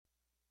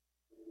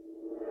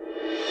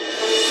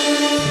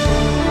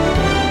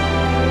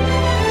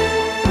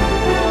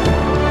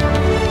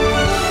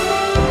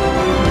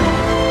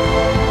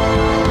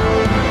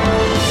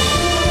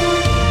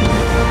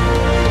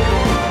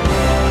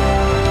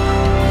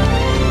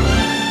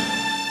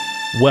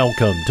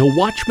Welcome to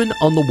Watchmen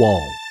on the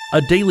Wall,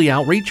 a daily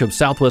outreach of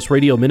Southwest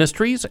Radio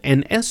Ministries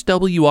and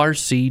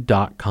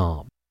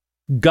SWRC.com.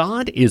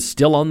 God is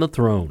still on the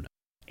throne,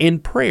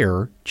 and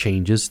prayer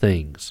changes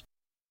things.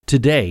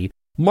 Today,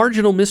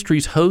 Marginal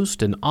Mysteries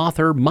host and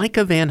author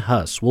Micah Van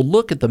Huss will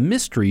look at the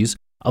mysteries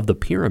of the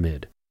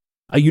pyramid.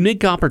 A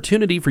unique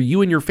opportunity for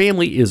you and your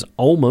family is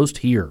almost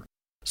here.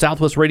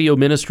 Southwest Radio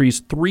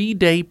Ministries'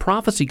 3-day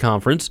prophecy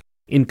conference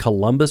in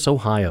Columbus,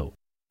 Ohio,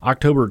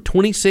 October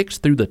 26th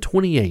through the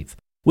 28th,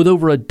 with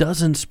over a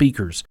dozen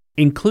speakers,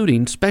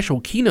 including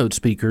special keynote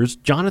speakers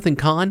Jonathan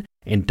Cahn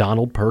and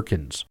Donald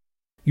Perkins.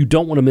 You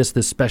don't want to miss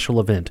this special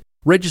event.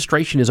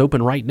 Registration is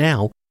open right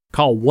now.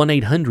 Call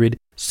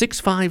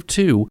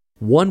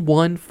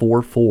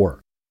 1-800-652-1144.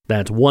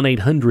 That's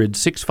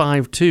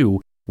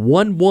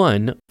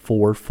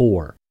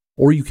 1-800-652-1144.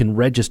 Or you can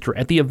register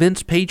at the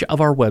events page of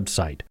our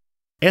website,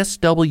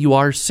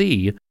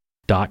 swrc.com.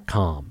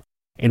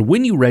 And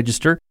when you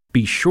register,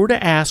 be sure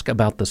to ask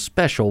about the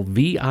special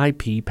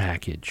VIP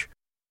package.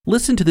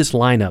 Listen to this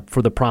lineup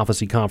for the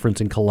Prophecy Conference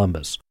in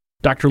Columbus.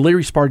 Dr.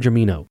 Larry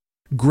Spargimino,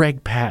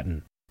 Greg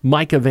Patton,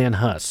 Micah Van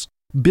Huss,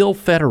 Bill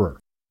Federer,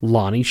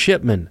 Lonnie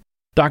Shipman,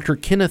 Dr.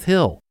 Kenneth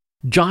Hill,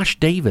 Josh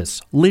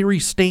Davis, Larry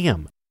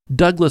Stamm,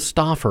 Douglas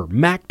Stauffer,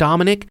 Mac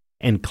Dominic,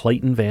 and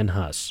Clayton Van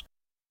Huss.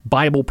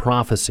 Bible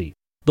prophecy,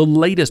 the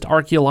latest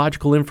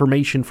archaeological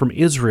information from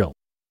Israel,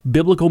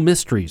 biblical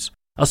mysteries,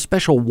 a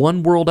special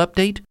One World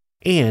update,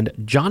 and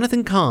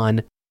Jonathan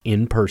Cahn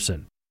in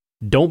person.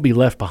 Don't be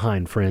left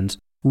behind, friends.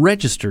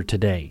 Register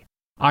today,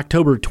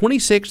 October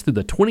 26th through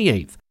the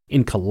 28th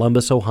in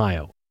Columbus,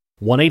 Ohio.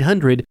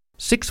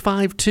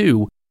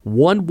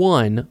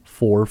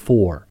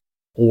 1-800-652-1144.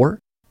 Or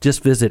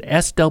just visit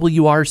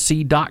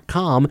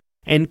swrc.com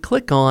and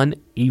click on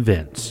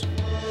Events.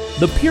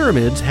 The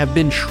pyramids have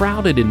been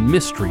shrouded in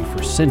mystery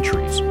for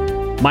centuries.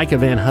 Micah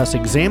Van Huss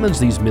examines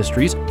these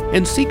mysteries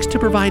and seeks to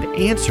provide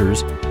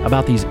answers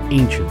about these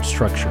ancient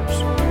structures.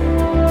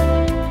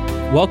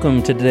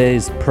 Welcome to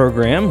today's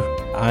program.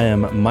 I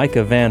am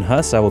Micah Van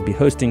Huss. I will be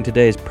hosting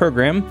today's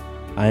program.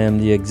 I am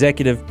the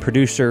executive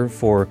producer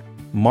for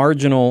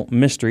Marginal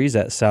Mysteries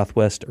at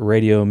Southwest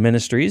Radio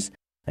Ministries,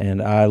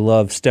 and I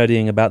love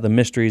studying about the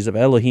mysteries of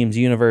Elohim's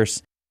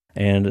universe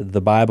and the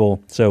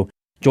Bible. So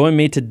join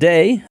me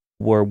today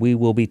where we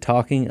will be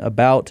talking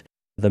about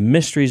the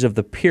mysteries of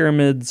the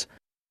pyramids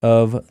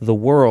of the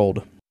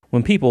world.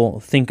 When people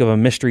think of a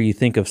mystery, you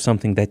think of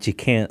something that you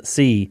can't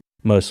see,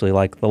 mostly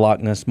like the Loch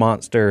Ness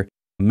Monster,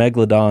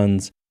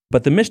 megalodons.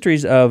 But the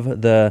mysteries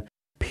of the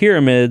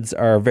pyramids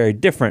are very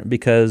different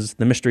because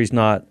the mystery is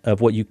not of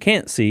what you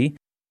can't see,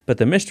 but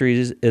the mystery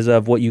is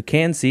of what you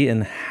can see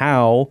and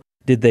how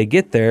did they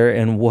get there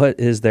and what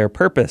is their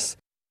purpose.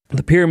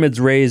 The pyramids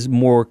raise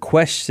more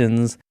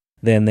questions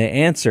than they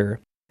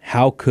answer.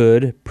 How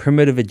could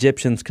primitive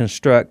Egyptians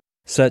construct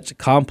such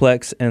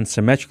complex and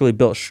symmetrically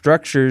built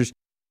structures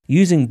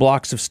using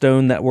blocks of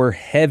stone that were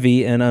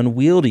heavy and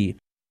unwieldy?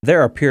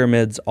 There are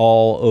pyramids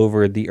all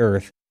over the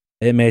earth.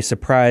 It may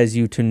surprise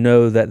you to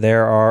know that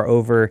there are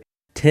over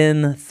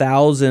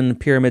 10,000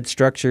 pyramid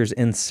structures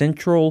in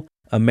Central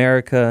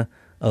America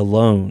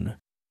alone.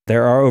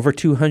 There are over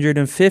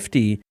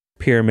 250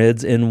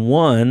 pyramids in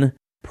one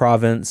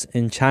province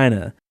in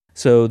China.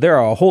 So there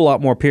are a whole lot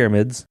more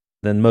pyramids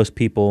than most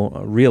people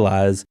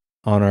realize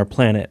on our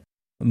planet.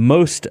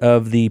 Most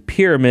of the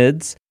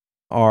pyramids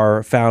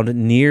are found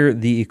near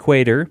the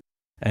equator.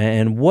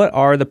 And what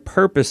are the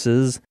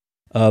purposes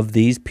of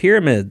these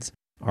pyramids?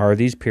 Are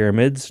these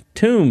pyramids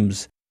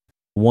tombs?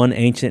 One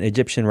ancient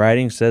Egyptian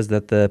writing says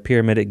that the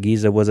pyramid at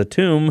Giza was a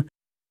tomb,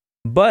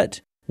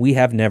 but we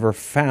have never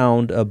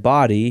found a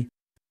body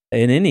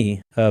in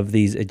any of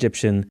these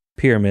Egyptian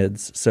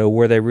pyramids. So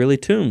were they really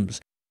tombs?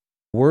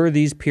 Were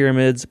these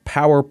pyramids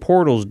power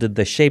portals? Did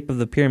the shape of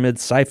the pyramid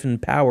siphon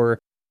power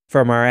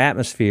from our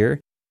atmosphere?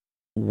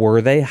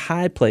 Were they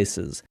high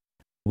places?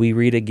 We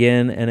read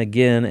again and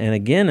again and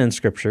again in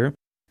Scripture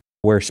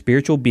where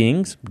spiritual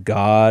beings,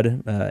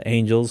 God,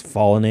 angels,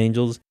 fallen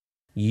angels,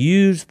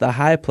 used the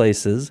high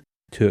places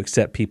to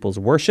accept people's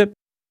worship,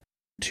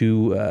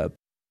 to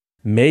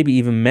maybe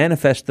even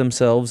manifest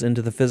themselves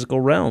into the physical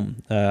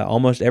realm.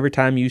 Almost every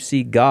time you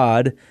see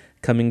God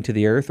coming to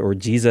the earth or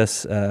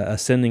Jesus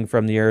ascending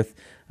from the earth,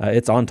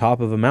 it's on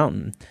top of a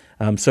mountain.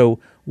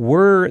 So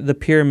were the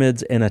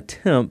pyramids an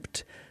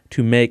attempt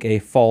to make a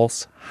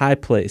false high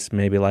place,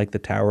 maybe like the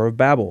Tower of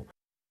Babel?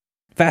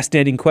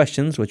 Fascinating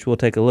questions, which we'll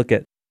take a look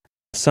at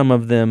some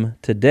of them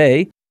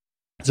today.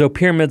 So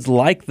pyramids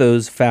like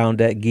those found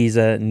at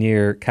Giza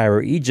near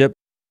Cairo, Egypt,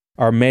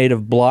 are made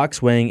of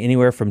blocks weighing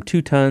anywhere from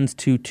 2 tons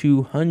to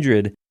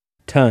 200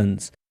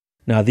 tons.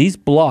 Now, these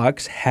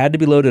blocks had to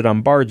be loaded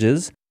on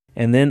barges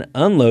and then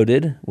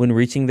unloaded when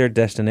reaching their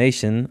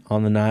destination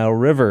on the Nile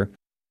River.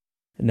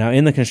 Now,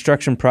 in the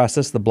construction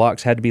process, the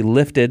blocks had to be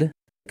lifted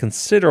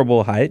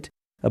considerable height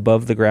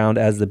above the ground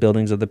as the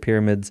buildings of the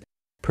pyramids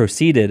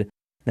proceeded.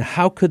 Now,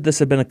 how could this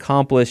have been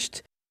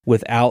accomplished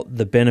without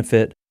the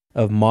benefit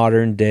of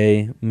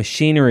modern-day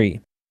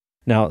machinery?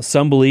 Now,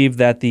 some believe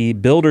that the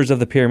builders of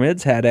the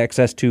pyramids had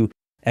access to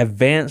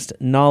advanced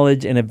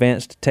knowledge and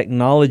advanced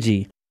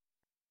technology.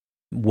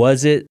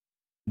 Was it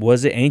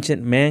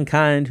ancient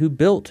mankind who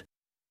built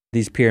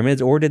these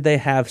pyramids, or did they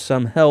have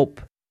some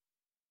help,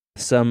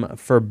 some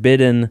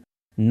forbidden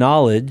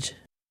knowledge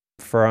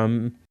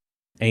from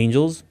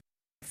angels,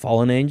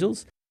 fallen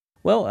angels?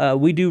 Well,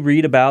 we do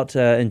read about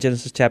in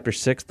Genesis chapter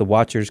 6, the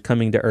Watchers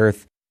coming to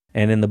earth,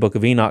 and in the book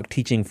of Enoch,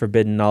 teaching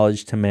forbidden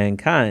knowledge to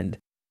mankind.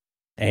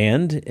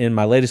 And in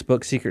my latest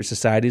book, Secret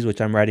Societies, which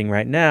I'm writing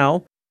right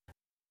now,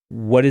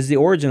 what is the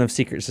origin of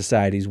secret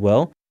societies?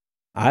 Well,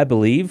 I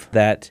believe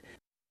that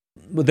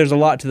there's a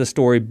lot to the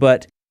story,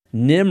 but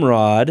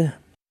Nimrod,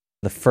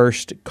 the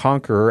first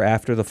conqueror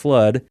after the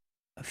flood,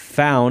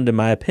 found, in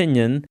my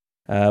opinion,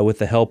 with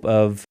the help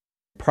of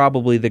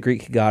probably the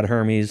Greek god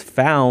Hermes,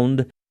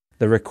 found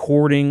the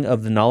recording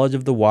of the knowledge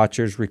of the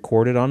Watchers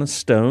recorded on a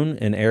stone.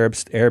 In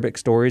Arabic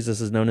stories, this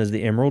is known as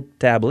the Emerald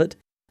Tablet,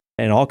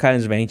 and all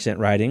kinds of ancient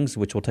writings,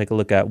 which we'll take a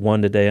look at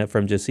one today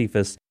from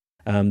Josephus.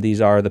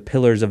 These are the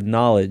pillars of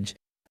knowledge.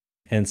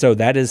 And so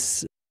that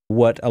is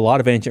what a lot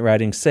of ancient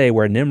writings say,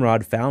 where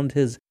Nimrod found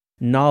his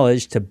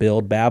knowledge to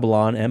build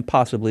Babylon and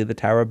possibly the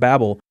Tower of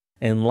Babel,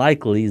 and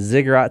likely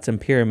ziggurats and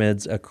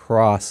pyramids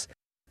across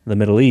the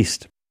Middle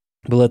East.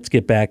 But let's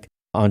get back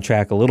on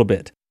track a little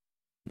bit.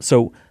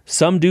 So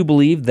some do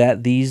believe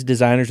that these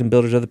designers and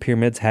builders of the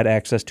pyramids had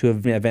access to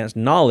advanced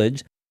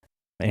knowledge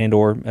and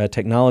or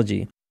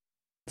technology.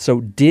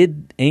 So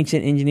did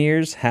ancient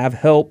engineers have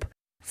help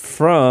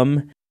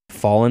from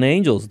fallen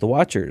angels, the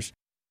Watchers?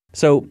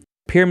 So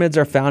pyramids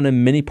are found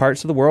in many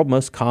parts of the world,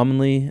 most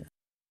commonly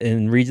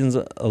in regions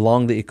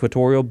along the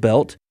equatorial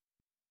belt.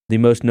 The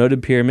most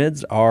noted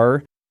pyramids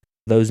are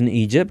those in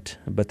Egypt,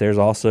 but there's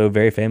also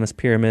very famous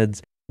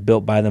pyramids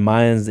built by the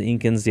Mayans, the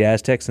Incans, the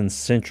Aztecs in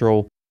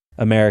Central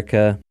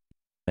America,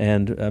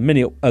 and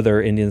many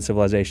other Indian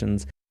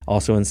civilizations,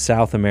 also in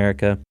South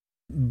America.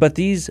 But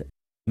these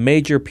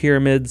major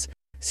pyramids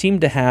seem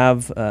to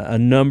have a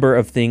number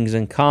of things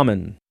in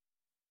common.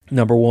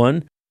 Number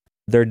one,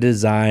 their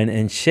design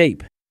and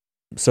shape.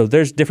 So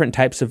there's different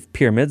types of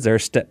pyramids. There are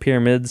step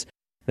pyramids,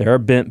 there are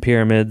bent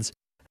pyramids,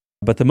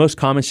 but the most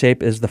common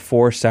shape is the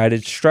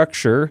four-sided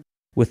structure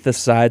with the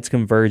sides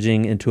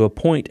converging into a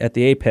point at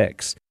the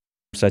apex,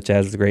 such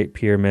as the Great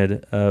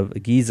Pyramid of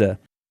Giza.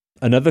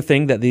 Another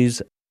thing that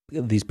these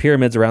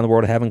pyramids around the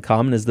world have in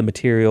common is the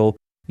material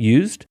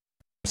used.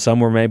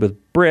 Some were made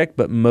with brick,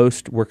 but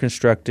most were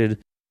constructed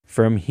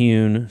from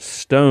hewn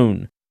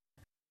stone.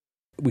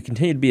 We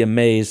continue to be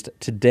amazed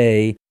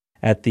today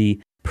at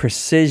the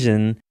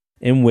precision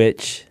in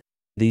which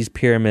these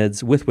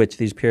pyramids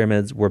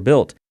were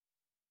built.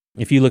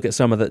 If you look at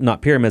some of the,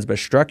 not pyramids, but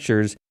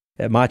structures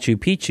at Machu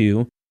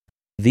Picchu,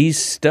 these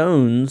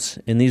stones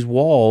in these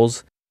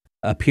walls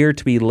appear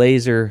to be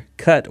laser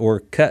cut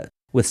or cut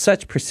with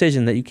such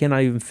precision that you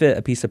cannot even fit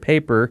a piece of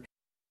paper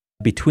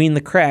between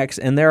the cracks.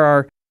 And there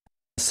are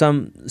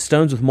some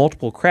stones with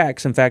multiple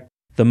cracks. In fact,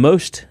 the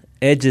most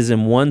edges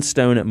in one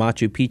stone at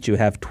Machu Picchu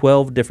have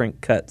 12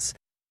 different cuts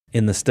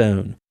in the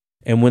stone.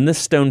 And when this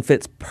stone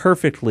fits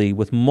perfectly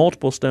with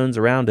multiple stones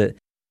around it,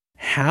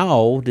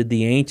 how did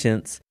the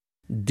ancients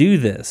do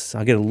this?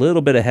 I'll get a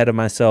little bit ahead of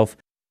myself.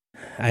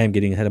 I am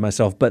getting ahead of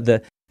myself. But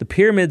the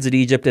pyramids at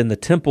Egypt and the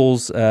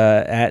temples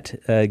at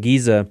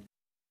Giza,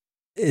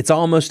 it's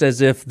almost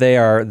as if they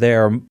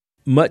are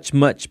much,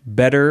 much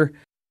better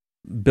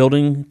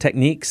building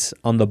techniques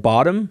on the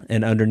bottom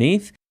and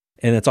underneath.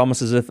 And it's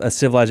almost as if a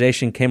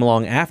civilization came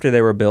along after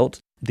they were built.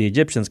 The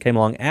Egyptians came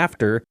along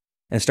after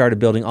and started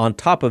building on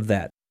top of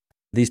that.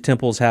 These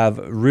temples have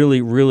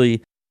really,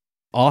 really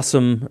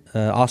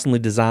awesomely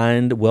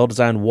designed,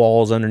 well-designed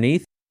walls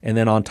underneath. And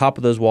then on top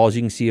of those walls,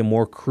 you can see a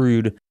more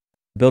crude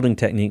building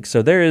technique.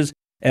 So there is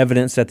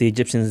evidence that the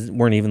Egyptians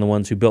weren't even the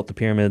ones who built the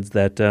pyramids,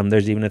 that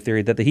there's even a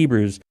theory that the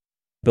Hebrews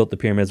built the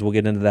pyramids. We'll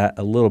get into that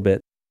a little bit.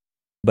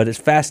 But it's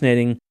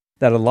fascinating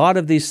that a lot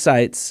of these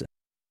sites,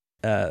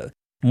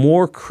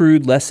 more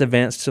crude, less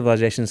advanced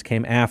civilizations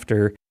came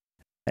after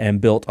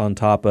and built on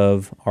top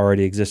of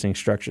already existing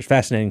structures.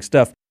 Fascinating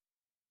stuff.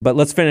 But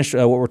let's finish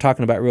what we're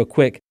talking about real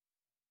quick.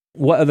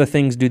 What other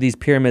things do these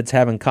pyramids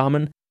have in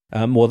common?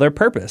 Well, their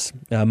purpose.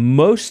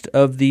 Most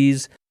of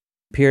these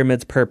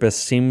pyramids' purpose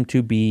seem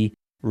to be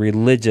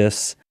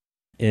religious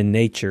in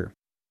nature.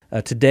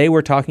 Today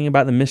we're talking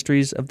about the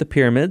mysteries of the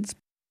pyramids.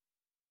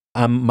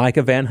 I'm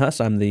Micah Van Huss.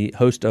 I'm the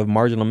host of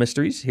Marginal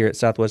Mysteries here at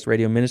Southwest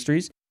Radio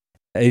Ministries.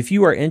 If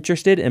you are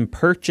interested in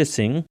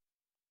purchasing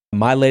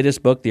my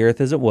latest book, The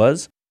Earth as It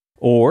Was,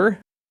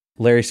 or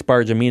Larry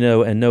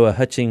Spargimino and Noah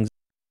Hutchings'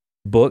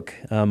 book,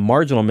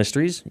 Marginal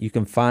Mysteries, you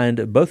can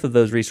find both of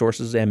those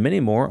resources and many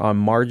more on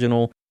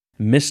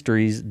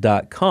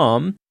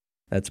marginalmysteries.com.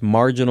 That's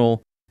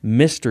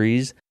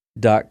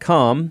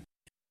marginalmysteries.com.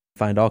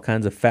 Find all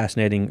kinds of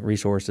fascinating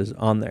resources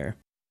on there.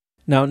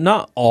 Now,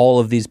 not all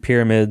of these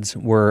pyramids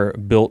were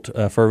built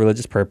for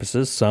religious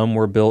purposes. Some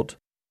were built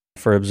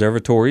for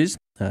observatories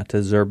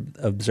to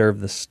observe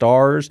the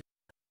stars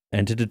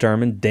and to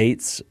determine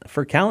dates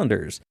for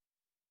calendars.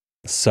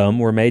 Some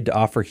were made to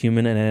offer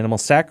human and animal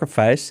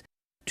sacrifice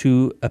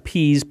to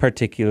appease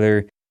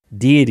particular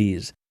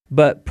deities.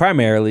 But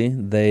primarily,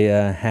 they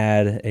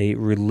had a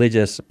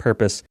religious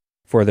purpose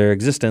for their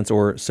existence,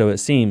 or so it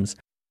seems.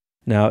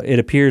 Now, it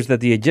appears that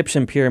the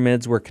Egyptian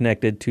pyramids were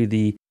connected to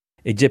the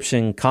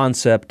Egyptian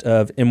concept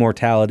of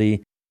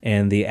immortality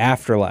and the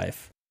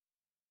afterlife.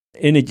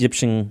 In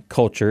Egyptian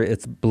culture,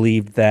 it's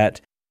believed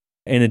that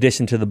in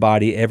addition to the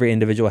body, every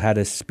individual had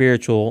a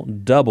spiritual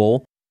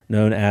double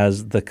known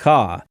as the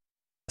Ka,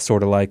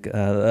 sort of like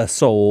a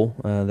soul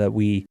that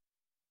we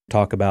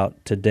talk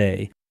about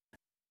today.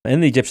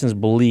 And the Egyptians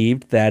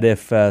believed that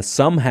if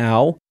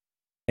somehow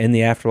in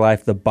the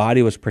afterlife the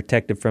body was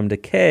protected from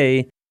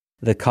decay,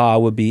 the Ka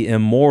would be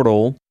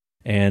immortal,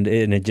 and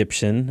in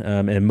Egyptian,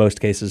 in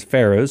most cases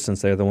pharaohs,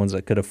 since they're the ones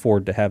that could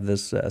afford to have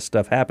this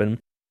stuff happen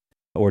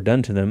or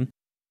done to them,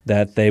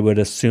 that they would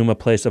assume a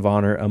place of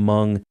honor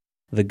among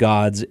the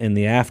gods in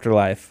the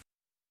afterlife.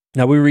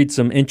 Now we read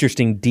some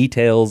interesting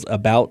details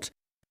about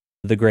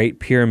the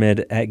Great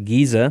Pyramid at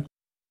Giza.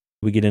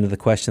 We get into the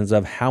questions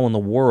of how in the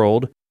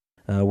world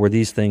were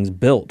these things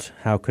built?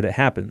 How could it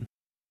happen?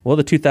 Well,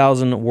 the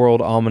 2000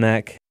 World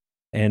Almanac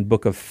and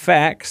Book of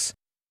Facts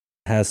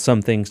has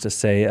some things to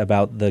say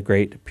about the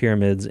Great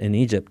Pyramids in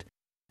Egypt.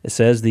 It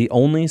says, the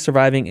only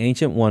surviving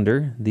ancient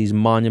wonder, these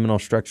monumental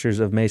structures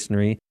of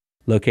masonry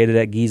located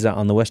at Giza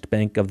on the west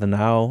bank of the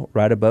Nile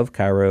right above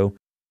Cairo,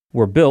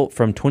 were built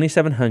from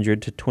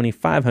 2700 to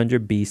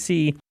 2500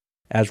 BC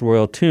as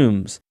royal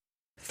tombs.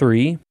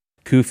 3.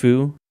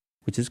 Khufu,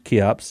 which is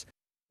Cheops,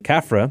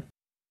 Khafra,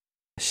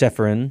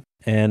 Shepharan,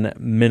 and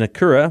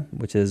Menakura,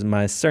 which is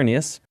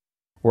Mycerinus,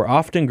 were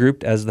often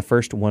grouped as the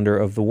first wonder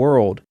of the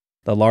world.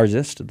 The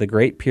largest, the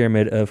Great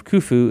Pyramid of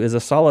Khufu, is a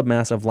solid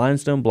mass of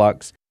limestone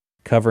blocks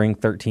covering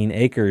 13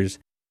 acres.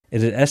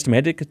 It is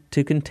estimated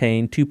to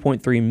contain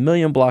 2.3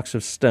 million blocks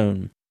of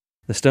stone,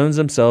 the stones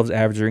themselves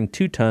averaging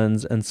 2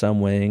 tons and some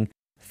weighing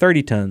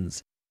 30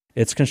 tons.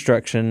 Its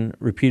construction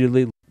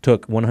repeatedly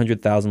took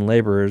 100,000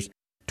 laborers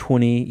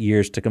 20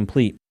 years to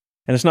complete.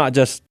 And it's not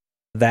just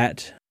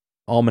that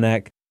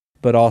almanac,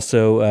 but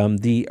also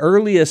the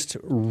earliest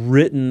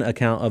written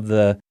account of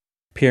the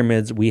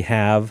pyramids we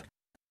have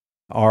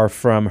are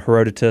from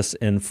Herodotus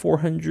in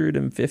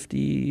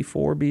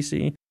 454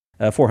 BC,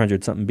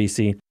 400-something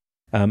BC.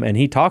 And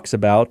he talks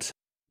about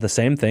the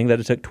same thing, that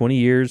it took 20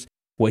 years,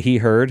 what he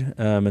heard,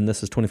 and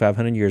this is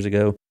 2,500 years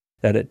ago,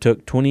 that it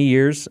took 20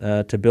 years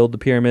to build the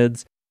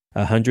pyramids,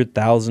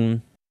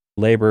 100,000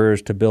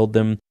 laborers to build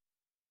them,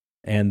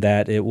 and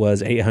that it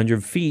was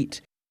 800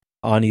 feet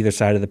on either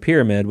side of the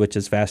pyramid, which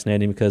is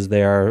fascinating because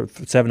they are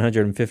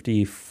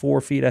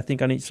 754 feet, I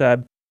think, on each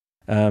side.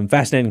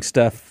 Fascinating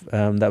stuff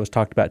that was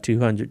talked about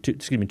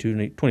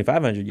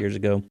 2,500 years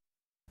ago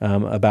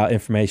about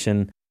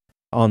information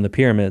on the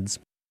pyramids.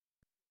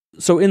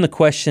 So in the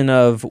question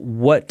of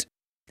what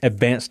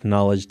advanced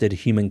knowledge did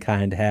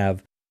humankind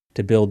have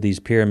to build these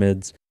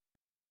pyramids,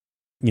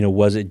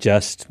 was it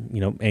just,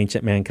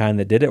 ancient mankind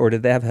that did it, or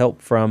did they have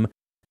help from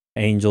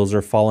angels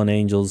or fallen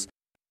angels?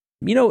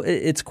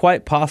 It's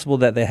quite possible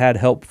that they had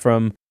help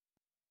from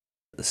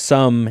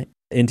some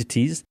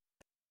entities,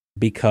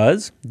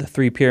 because the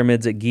 3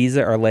 pyramids at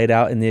Giza are laid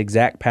out in the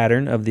exact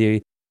pattern of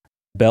the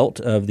belt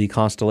of the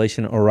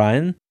constellation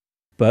Orion.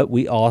 But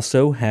we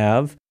also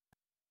have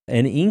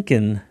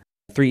 3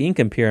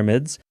 Incan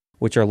pyramids,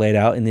 which are laid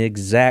out in the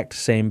exact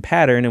same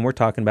pattern, and we're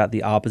talking about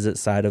the opposite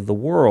side of the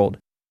world.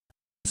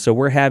 So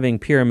we're having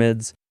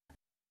pyramids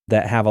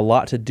that have a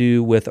lot to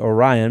do with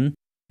Orion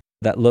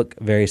that look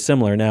very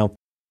similar. Now,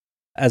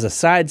 as a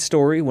side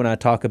story, when I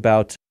talk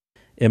about,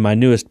 in my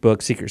newest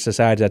book, Secret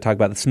Societies, I talk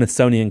about the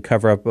Smithsonian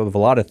cover-up of a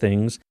lot of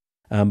things.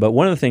 But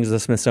one of the things the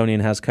Smithsonian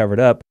has covered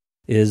up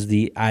is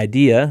the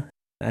idea,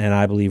 and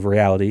I believe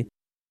reality,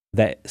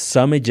 that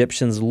some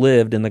Egyptians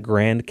lived in the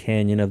Grand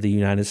Canyon of the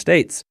United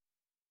States.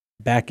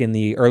 Back in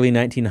the early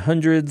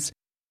 1900s,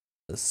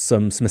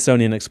 some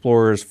Smithsonian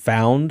explorers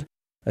found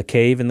a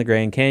cave in the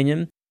Grand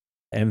Canyon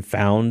and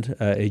found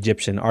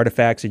Egyptian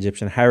artifacts,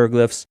 Egyptian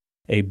hieroglyphs,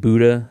 a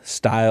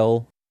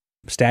Buddha-style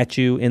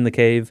statue in the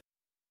cave.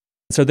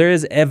 So there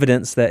is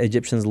evidence that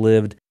Egyptians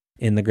lived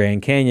in the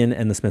Grand Canyon,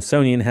 and the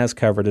Smithsonian has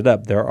covered it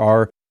up. There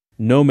are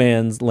no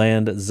man's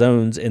land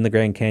zones in the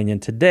Grand Canyon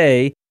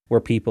today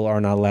where people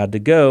are not allowed to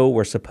go,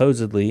 where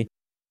supposedly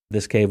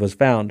this cave was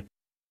found.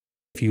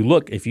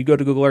 If you go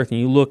to Google Earth and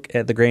you look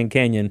at the Grand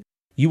Canyon,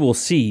 you will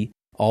see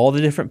all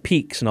the different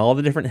peaks and all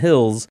the different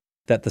hills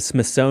that the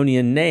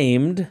Smithsonian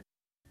named,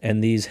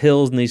 and these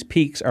hills and these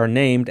peaks are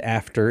named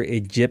after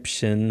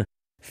Egyptian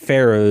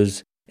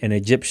pharaohs and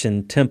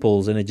Egyptian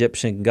temples and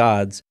Egyptian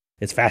gods.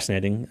 It's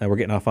fascinating. We're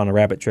getting off on a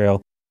rabbit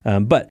trail.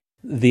 But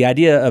the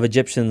idea of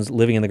Egyptians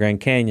living in the Grand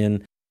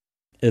Canyon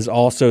is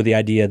also the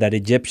idea that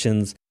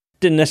Egyptians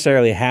didn't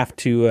necessarily have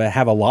to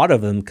have a lot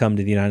of them come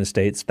to the United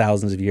States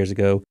thousands of years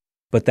ago,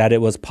 but that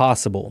it was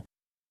possible.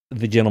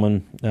 The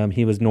gentleman,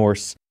 he was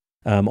Norse,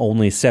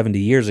 only 70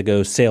 years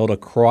ago, sailed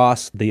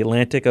across the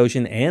Atlantic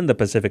Ocean and the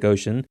Pacific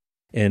Ocean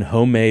in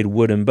homemade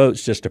wooden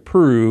boats just to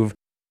prove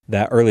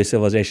that early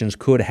civilizations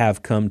could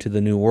have come to the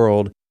New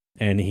World,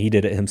 and he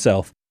did it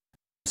himself.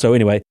 So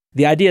anyway,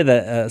 the idea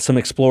that some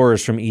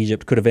explorers from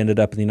Egypt could have ended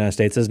up in the United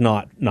States is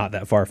not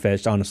that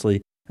far-fetched,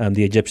 honestly.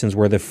 The Egyptians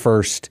were the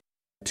first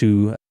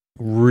to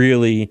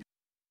really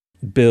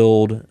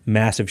build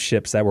massive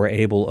ships that were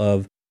able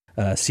of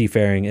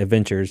seafaring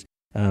adventures.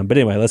 But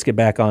anyway, let's get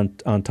back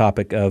on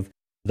topic of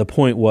the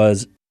point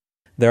was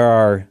there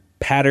are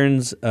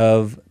patterns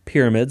of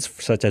pyramids,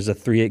 such as the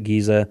three at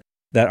Giza,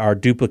 that are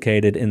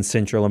duplicated in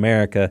Central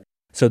America.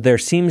 So there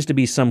seems to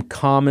be some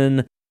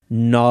common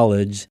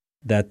knowledge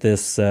that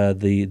this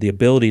the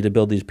ability to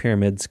build these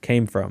pyramids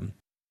came from.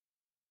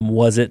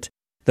 Was it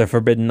the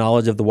forbidden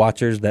knowledge of the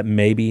Watchers that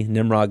maybe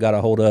Nimrod got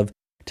a hold of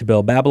to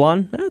build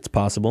Babylon? That's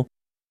possible.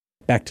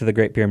 Back to the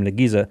Great Pyramid of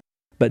Giza.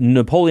 But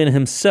Napoleon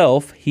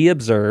himself, he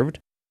observed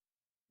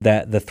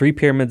that the three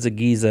pyramids of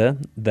Giza,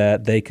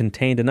 that they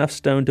contained enough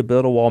stone to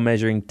build a wall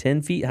measuring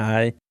 10 feet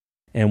high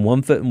and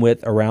 1 foot in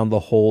width around the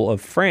whole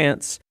of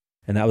France.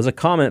 And that was a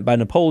comment by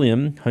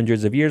Napoleon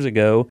hundreds of years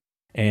ago.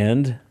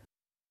 And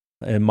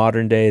in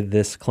modern day,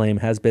 this claim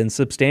has been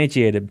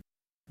substantiated.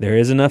 There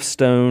is enough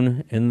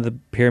stone in the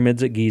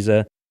pyramids at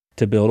Giza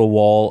to build a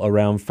wall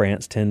around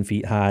France 10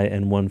 feet high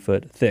and 1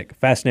 foot thick.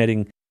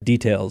 Fascinating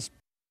details.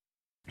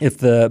 If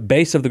the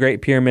base of the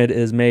Great Pyramid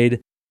is made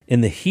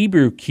in the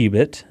Hebrew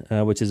cubit,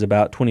 which is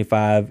about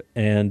 25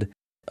 and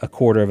a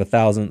quarter of a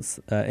thousandth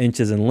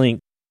inches in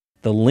length,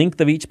 the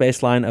length of each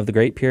baseline of the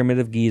Great Pyramid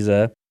of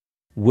Giza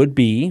would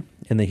be,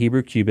 in the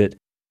Hebrew cubit,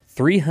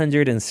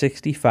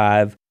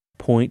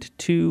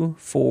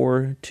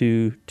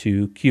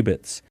 365.2422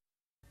 cubits.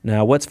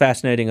 Now, what's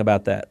fascinating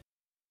about that?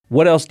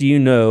 What else do you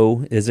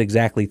know is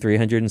exactly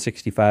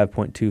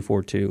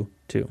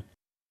 365.2422?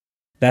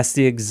 That's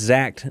the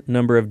exact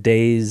number of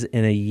days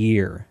in a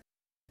year.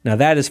 Now,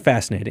 that is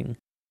fascinating.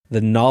 The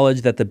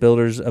knowledge that the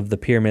builders of the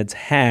pyramids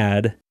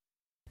had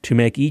to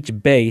make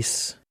each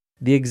base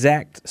the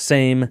exact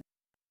same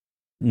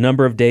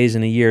number of days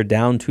in a year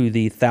down to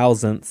the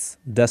thousandth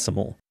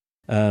decimal.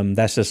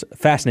 That's just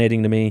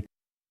fascinating to me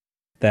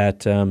that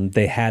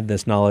they had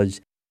this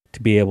knowledge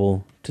to be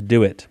able to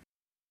do it.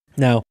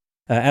 Now,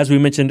 as we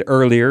mentioned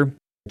earlier,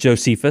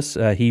 Josephus,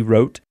 he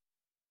wrote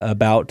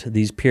about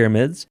these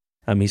pyramids.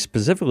 He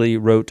specifically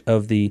wrote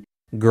of the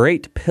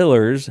great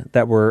pillars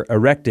that were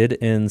erected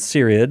in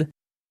Syria,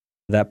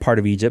 that part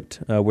of Egypt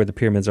where the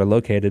pyramids are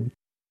located.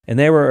 And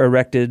they were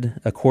erected,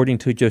 according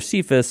to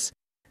Josephus,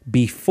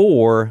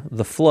 before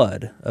the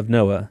flood of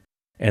Noah,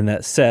 and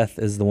that Seth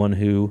is the one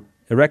who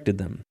erected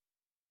them.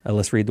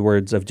 Let's read the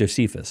words of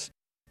Josephus.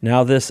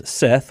 Now this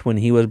Seth, when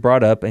he was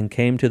brought up and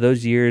came to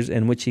those years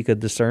in which he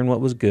could discern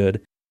what was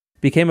good,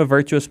 became a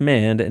virtuous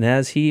man, and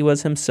as he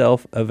was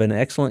himself of an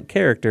excellent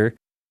character,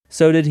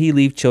 so did he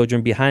leave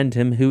children behind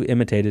him who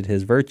imitated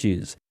his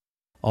virtues.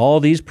 All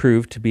these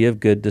proved to be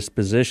of good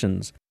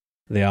dispositions.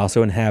 They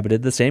also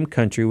inhabited the same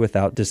country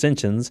without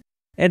dissensions,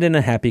 and in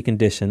a happy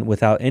condition,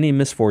 without any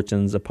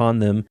misfortunes upon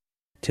them,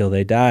 till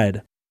they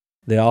died.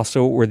 They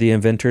also were the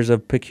inventors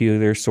of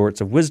peculiar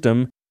sorts of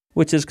wisdom,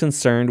 which is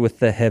concerned with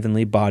the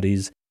heavenly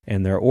bodies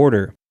and their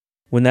order,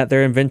 when that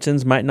their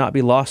inventions might not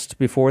be lost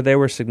before they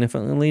were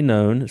sufficiently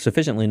known,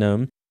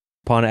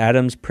 upon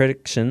Adam's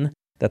prediction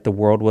that the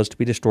world was to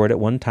be destroyed at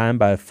one time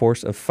by a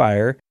force of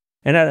fire,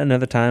 and at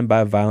another time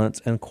by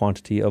violence and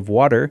quantity of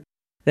water.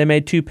 They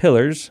made two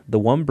pillars, the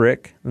one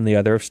brick and the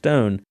other of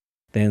stone.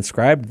 They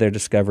inscribed their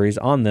discoveries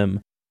on them,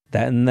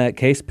 that in that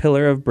case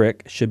pillar of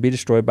brick should be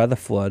destroyed by the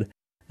flood,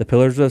 the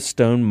pillars of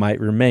stone might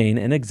remain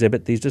and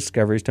exhibit these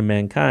discoveries to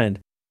mankind,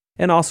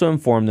 and also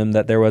inform them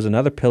that there was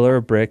another pillar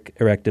of brick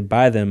erected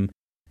by them.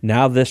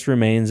 Now this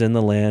remains in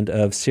the land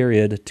of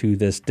Syria to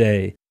this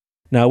day.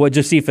 Now what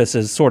Josephus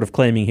is sort of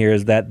claiming here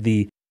is that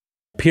the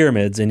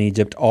pyramids in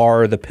Egypt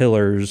are the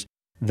pillars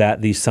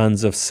that the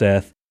sons of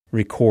Seth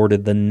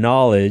recorded the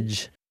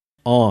knowledge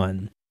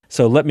on.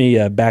 So let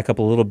me back up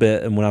a little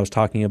bit, and when I was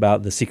talking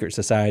about the secret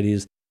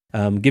societies,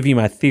 give you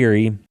my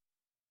theory.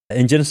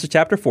 In Genesis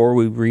chapter 4,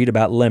 we read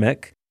about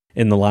Lamech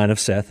in the line of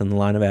Seth and the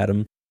line of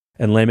Adam,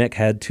 and Lamech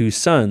had two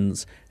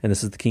sons, and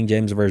this is the King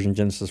James Version,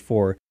 Genesis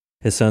 4.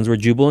 His sons were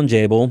Jubal and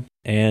Jabal,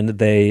 and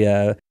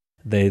they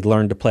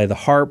learned to play the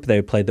harp,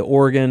 they played the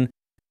organ.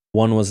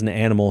 One was an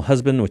animal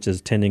husband, which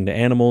is tending to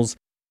animals.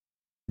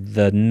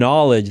 The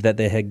knowledge that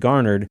they had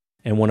garnered,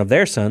 and one of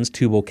their sons,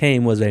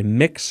 Tubal-Cain, was a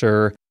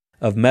mixer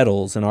of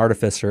metals, an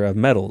artificer of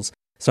metals,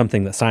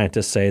 something that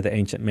scientists say the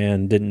ancient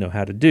man didn't know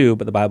how to do,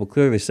 but the Bible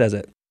clearly says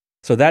it.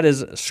 So that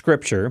is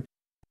scripture.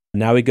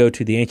 Now we go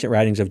to the ancient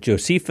writings of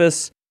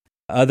Josephus,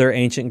 other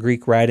ancient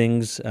Greek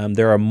writings.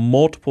 There are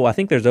multiple, I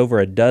think there's over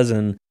a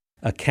dozen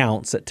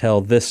accounts that tell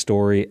this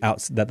story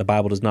that the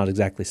Bible does not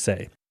exactly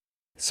say.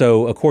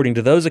 So according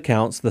to those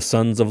accounts, the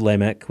sons of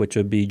Lamech, which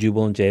would be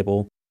Jubal and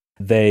Jabal,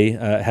 they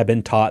have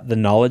been taught the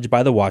knowledge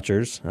by the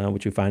Watchers,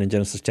 which we find in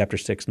Genesis chapter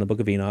 6 in the book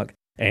of Enoch,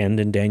 and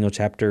in Daniel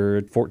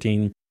chapter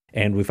 14,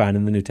 and we find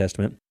in the New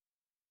Testament.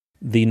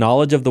 The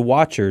knowledge of the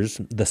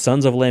Watchers, the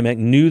sons of Lamech,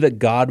 knew that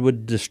God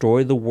would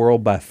destroy the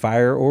world by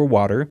fire or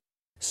water,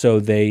 so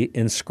they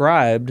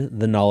inscribed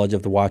the knowledge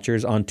of the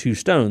Watchers on two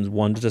stones,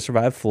 one to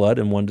survive flood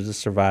and one to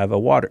survive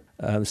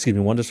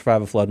one to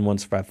survive a flood and one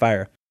to survive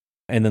fire.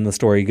 And then the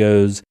story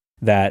goes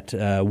that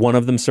one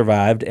of them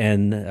survived,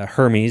 and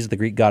Hermes, the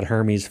Greek god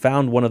Hermes,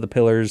 found one of the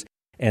pillars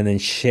and then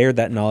shared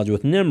that knowledge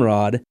with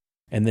Nimrod,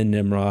 and then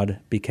Nimrod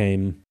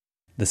became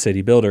the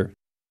city builder.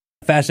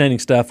 Fascinating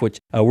stuff, which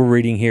we're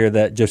reading here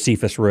that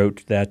Josephus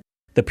wrote, that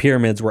the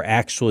pyramids were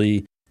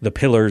actually the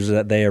pillars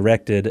that they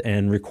erected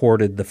and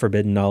recorded the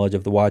forbidden knowledge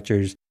of the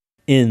Watchers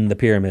in the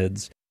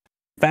pyramids.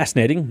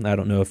 Fascinating. I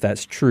don't know if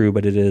that's true,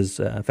 but it is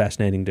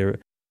fascinating to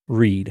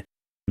read.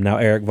 Now,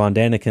 Eric von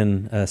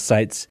Daniken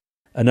cites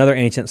another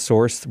ancient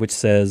source which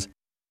says,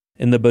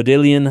 in the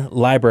Bodleian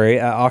Library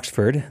at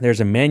Oxford, there's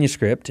a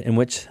manuscript in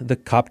which the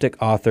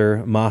Coptic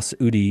author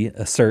Mas'udi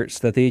asserts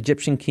that the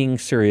Egyptian king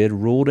Surid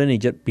ruled in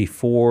Egypt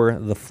before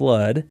the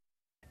flood,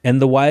 and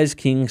the wise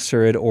king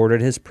Surid ordered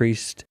his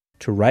priests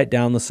to write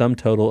down the sum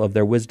total of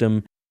their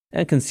wisdom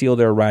and conceal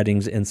their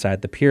writings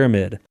inside the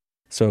pyramid.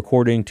 So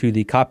according to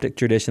the Coptic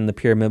tradition, the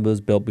pyramid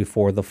was built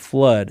before the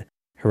flood.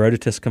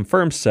 Herodotus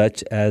confirms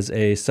such as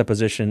a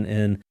supposition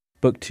in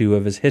Book 2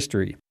 of his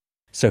history.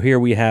 So here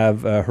we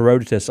have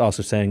Herodotus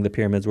also saying the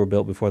pyramids were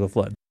built before the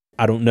flood.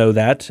 I don't know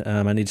that.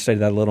 I need to study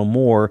that a little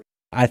more.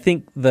 I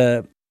think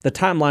the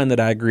timeline that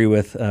I agree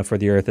with for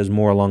the Earth is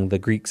more along the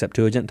Greek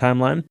Septuagint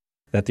timeline,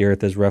 that the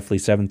Earth is roughly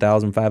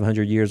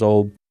 7,500 years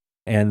old,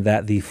 and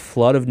that the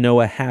flood of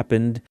Noah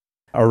happened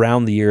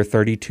around the year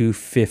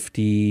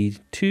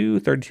 3252,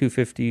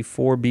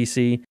 3254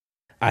 BC.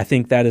 I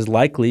think that is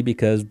likely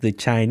because the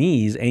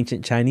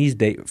ancient Chinese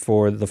date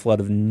for the flood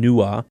of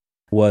Noah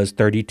was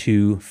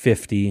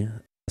 3250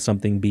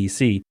 something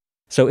BC.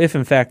 So if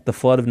in fact the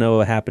flood of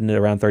Noah happened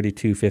around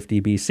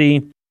 3250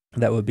 BC,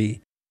 that would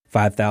be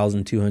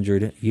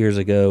 5,200 years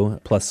ago,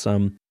 plus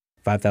some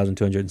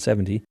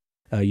 5,270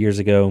 years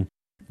ago,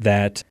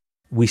 that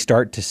we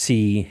start to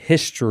see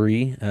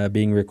history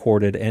being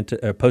recorded, and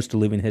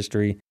post-Diluvian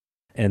history,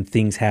 and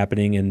things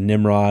happening in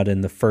Nimrod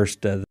and the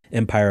first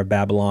empire of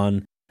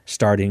Babylon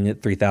starting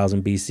at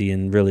 3000 BC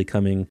and really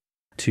coming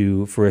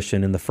to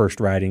fruition in the first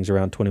writings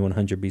around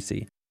 2100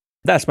 BC.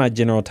 That's my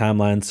general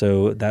timeline,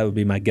 so that would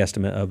be my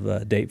guesstimate of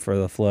the date for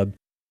the flood.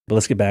 But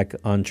let's get back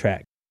on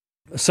track.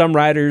 Some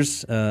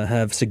writers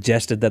have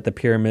suggested that the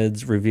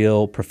pyramids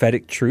reveal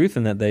prophetic truth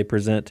and that they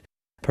present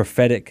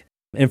prophetic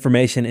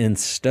information in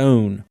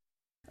stone.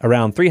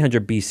 Around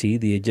 300 BC,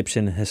 the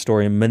Egyptian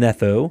historian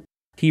Manetho,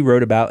 he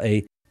wrote about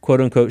a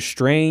quote-unquote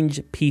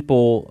strange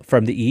people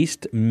from the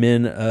east,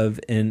 men of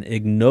an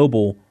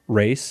ignoble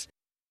race,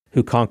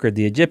 who conquered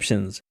the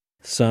Egyptians.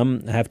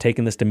 Some have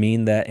taken this to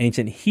mean that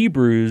ancient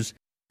Hebrews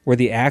were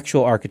the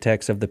actual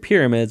architects of the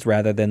pyramids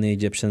rather than the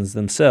Egyptians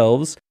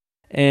themselves,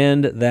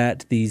 and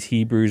that these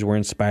Hebrews were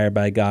inspired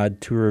by God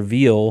to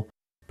reveal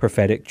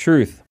prophetic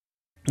truth.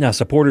 Now,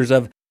 supporters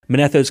of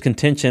Manetho's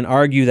contention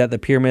argue that the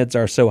pyramids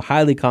are so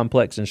highly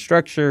complex in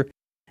structure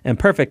and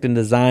perfect in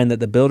design that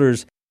the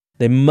builders,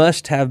 they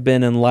must have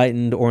been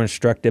enlightened or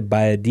instructed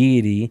by a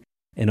deity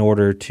in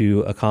order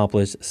to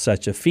accomplish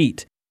such a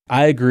feat.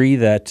 I agree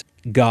that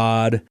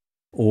God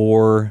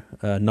or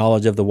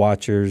knowledge of the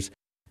Watchers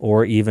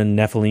or even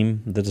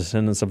Nephilim, the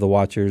descendants of the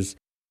Watchers,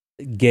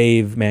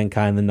 gave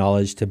mankind the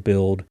knowledge to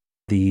build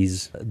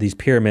these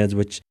pyramids,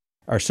 which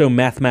are so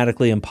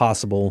mathematically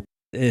impossible.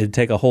 It'd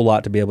take a whole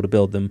lot to be able to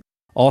build them.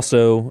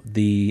 Also,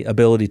 the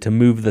ability to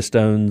move the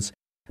stones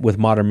with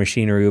modern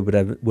machinery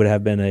would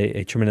have been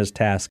a tremendous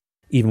task,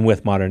 even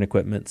with modern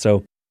equipment.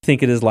 So I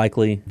think it is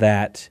likely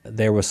that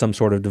there was some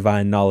sort of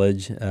divine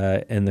knowledge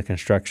in the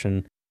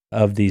construction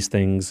of these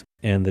things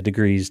and the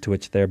degrees to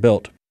which they're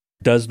built.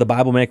 Does the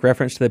Bible make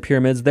reference to the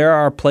pyramids? There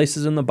are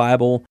places in the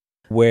Bible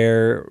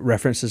where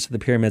references to the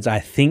pyramids, I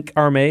think,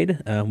 are made.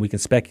 We can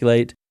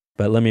speculate,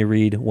 but let me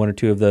read one or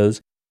two of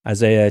those.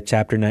 Isaiah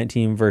chapter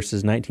 19,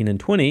 verses 19 and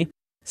 20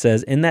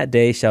 says, "In that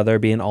day shall there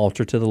be an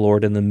altar to the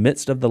Lord in the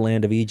midst of the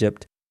land of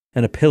Egypt,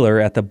 and a pillar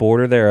at the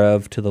border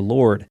thereof to the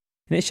Lord.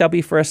 And it shall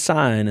be for a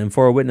sign and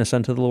for a witness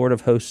unto the Lord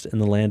of hosts in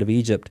the land of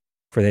Egypt.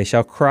 For they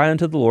shall cry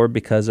unto the Lord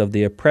because of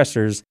the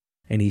oppressors,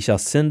 and he shall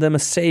send them a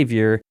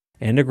Savior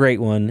and a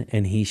great one,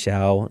 and he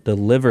shall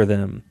deliver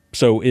them."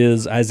 So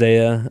is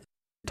Isaiah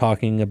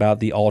talking about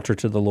the altar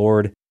to the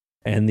Lord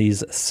and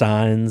these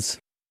signs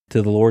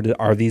to the Lord?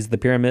 Are these the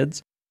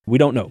pyramids? We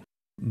don't know.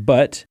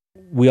 But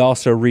we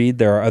also read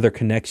there are other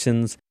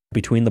connections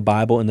between the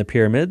Bible and the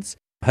pyramids.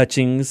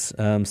 Hutchings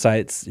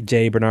cites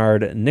J.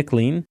 Bernard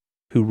Nickling,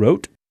 who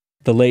wrote,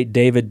 "The late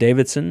David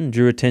Davidson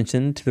drew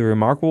attention to the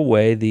remarkable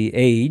way the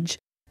age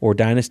or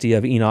dynasty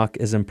of Enoch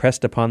is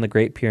impressed upon the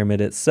Great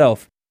Pyramid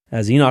itself.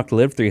 As Enoch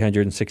lived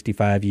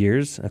 365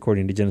 years,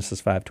 according to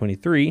Genesis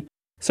 5:23,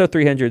 so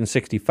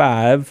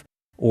 365,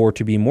 or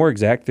to be more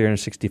exact,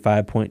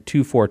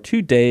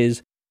 365.242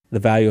 days, the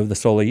value of the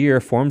solar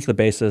year, forms the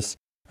basis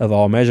of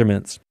all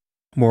measurements.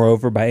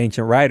 Moreover, by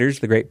ancient writers,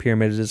 the Great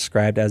Pyramid is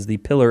described as the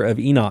Pillar of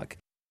Enoch.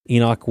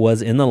 Enoch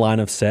was in the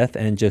line of Seth,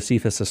 and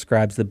Josephus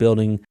ascribes the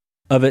building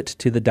of it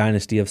to the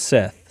dynasty of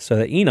Seth, so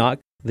that Enoch,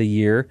 the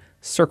year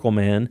circle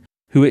man,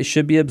 who it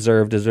should be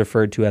observed is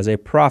referred to as a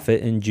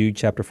prophet in Jude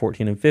chapter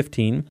 14 and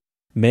 15,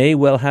 may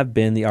well have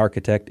been the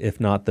architect, if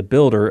not the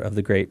builder, of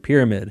the Great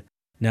Pyramid.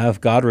 Now,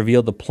 if God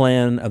revealed the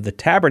plan of the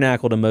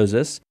tabernacle to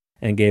Moses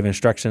and gave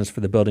instructions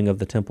for the building of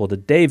the temple to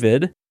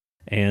David,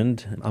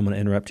 and I'm going to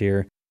interrupt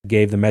here,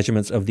 gave the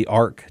measurements of the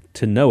ark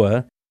to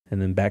Noah,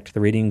 and then back to the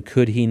reading,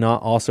 could he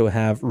not also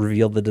have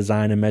revealed the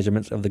design and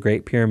measurements of the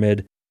Great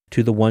Pyramid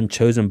to the one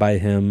chosen by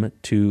him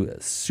to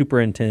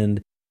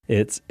superintend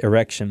its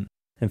erection?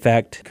 In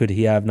fact, could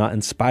he have not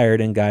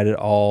inspired and guided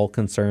all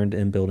concerned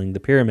in building the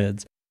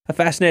pyramids? A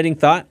fascinating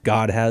thought.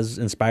 God has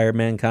inspired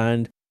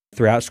mankind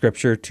throughout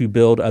Scripture to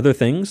build other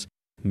things.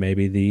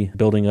 Maybe the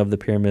building of the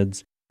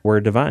pyramids were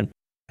divine.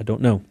 I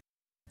don't know.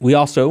 We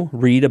also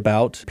read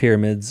about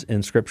pyramids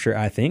in Scripture,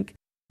 I think.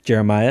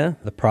 Jeremiah,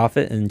 the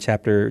prophet, in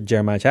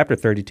Jeremiah chapter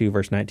 32,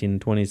 verse 19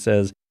 and 20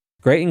 says,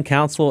 "Great in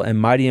counsel and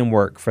mighty in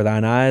work, for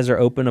thine eyes are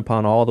open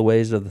upon all the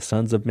ways of the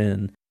sons of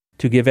men,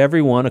 to give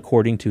every one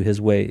according to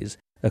his ways,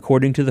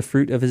 according to the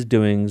fruit of his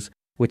doings,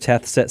 which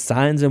hath set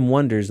signs and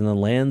wonders in the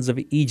lands of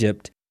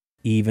Egypt,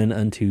 even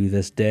unto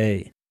this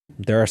day."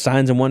 There are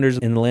signs and wonders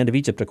in the land of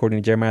Egypt, according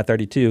to Jeremiah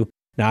 32.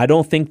 Now, I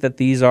don't think that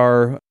these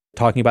are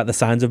talking about the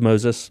signs of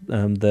Moses,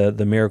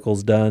 the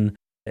miracles done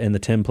in the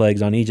 10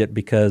 plagues on Egypt,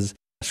 because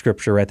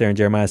Scripture right there in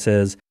Jeremiah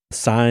says,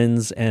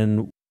 signs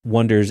and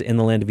wonders in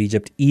the land of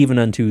Egypt, even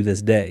unto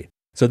this day.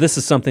 So this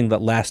is something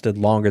that lasted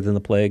longer than the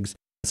plagues.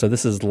 So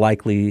this is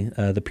likely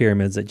the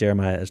pyramids that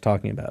Jeremiah is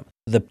talking about.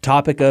 The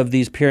topic of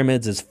these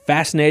pyramids is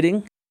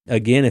fascinating.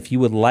 Again, if you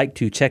would like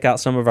to check out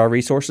some of our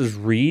resources,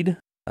 read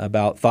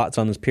about thoughts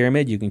on this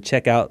pyramid, you can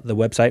check out the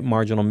website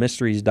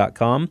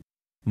marginalmysteries.com.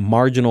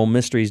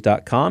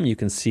 Marginalmysteries.com. You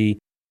can see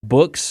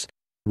books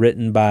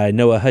written by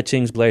Noah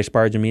Hutchings, Larry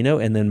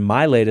Spargimino, and then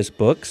my latest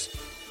books,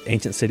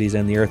 Ancient Cities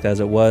and the Earth as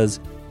It Was,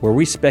 where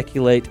we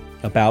speculate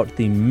about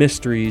the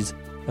mysteries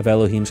of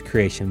Elohim's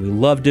creation. We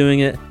love doing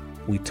it.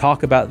 We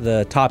talk about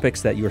the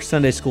topics that your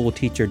Sunday school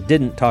teacher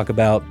didn't talk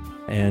about,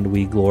 and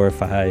we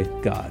glorify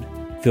God.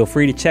 Feel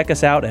free to check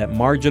us out at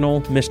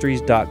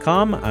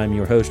marginalmysteries.com. I'm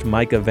your host,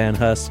 Micah Van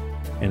Huss,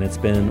 and it's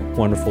been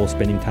wonderful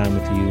spending time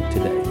with you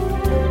today.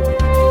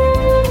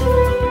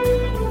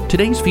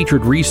 Today's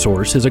featured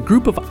resource is a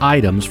group of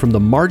items from the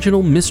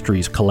Marginal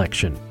Mysteries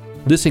collection.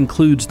 This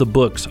includes the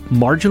books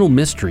Marginal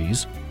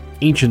Mysteries,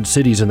 Ancient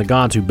Cities and the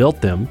Gods Who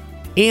Built Them,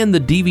 and the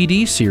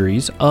DVD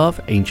series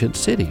of Ancient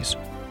Cities.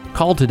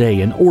 Call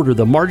today and order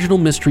the Marginal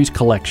Mysteries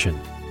collection,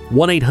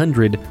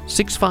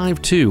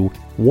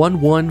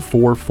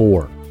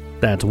 1-800-652-1144.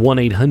 That's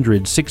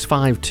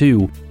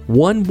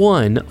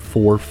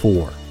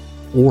 1-800-652-1144.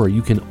 Or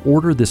you can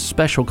order this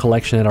special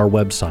collection at our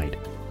website,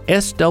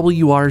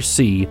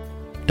 swrc.com.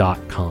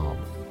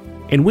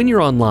 And when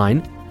you're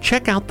online,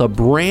 check out the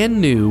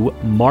brand new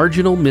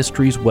Marginal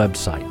Mysteries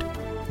website.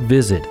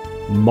 Visit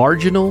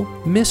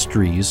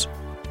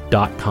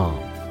marginalmysteries.com.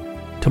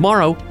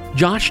 Tomorrow,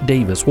 Josh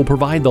Davis will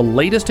provide the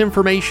latest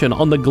information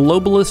on the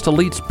globalist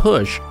elite's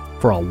push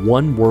for a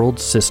one-world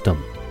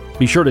system.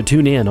 Be sure to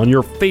tune in on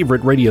your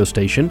favorite radio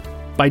station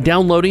by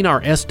downloading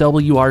our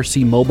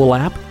SWRC mobile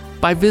app,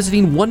 by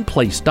visiting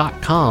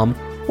oneplace.com,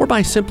 or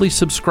by simply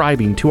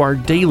subscribing to our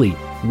daily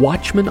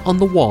Watchman on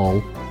the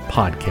Wall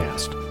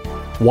podcast.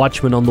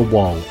 Watchman on the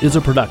Wall is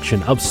a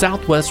production of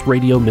Southwest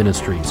Radio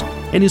Ministries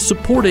and is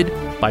supported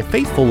by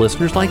faithful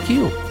listeners like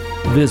you.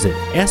 Visit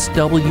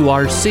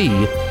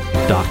swrc.com.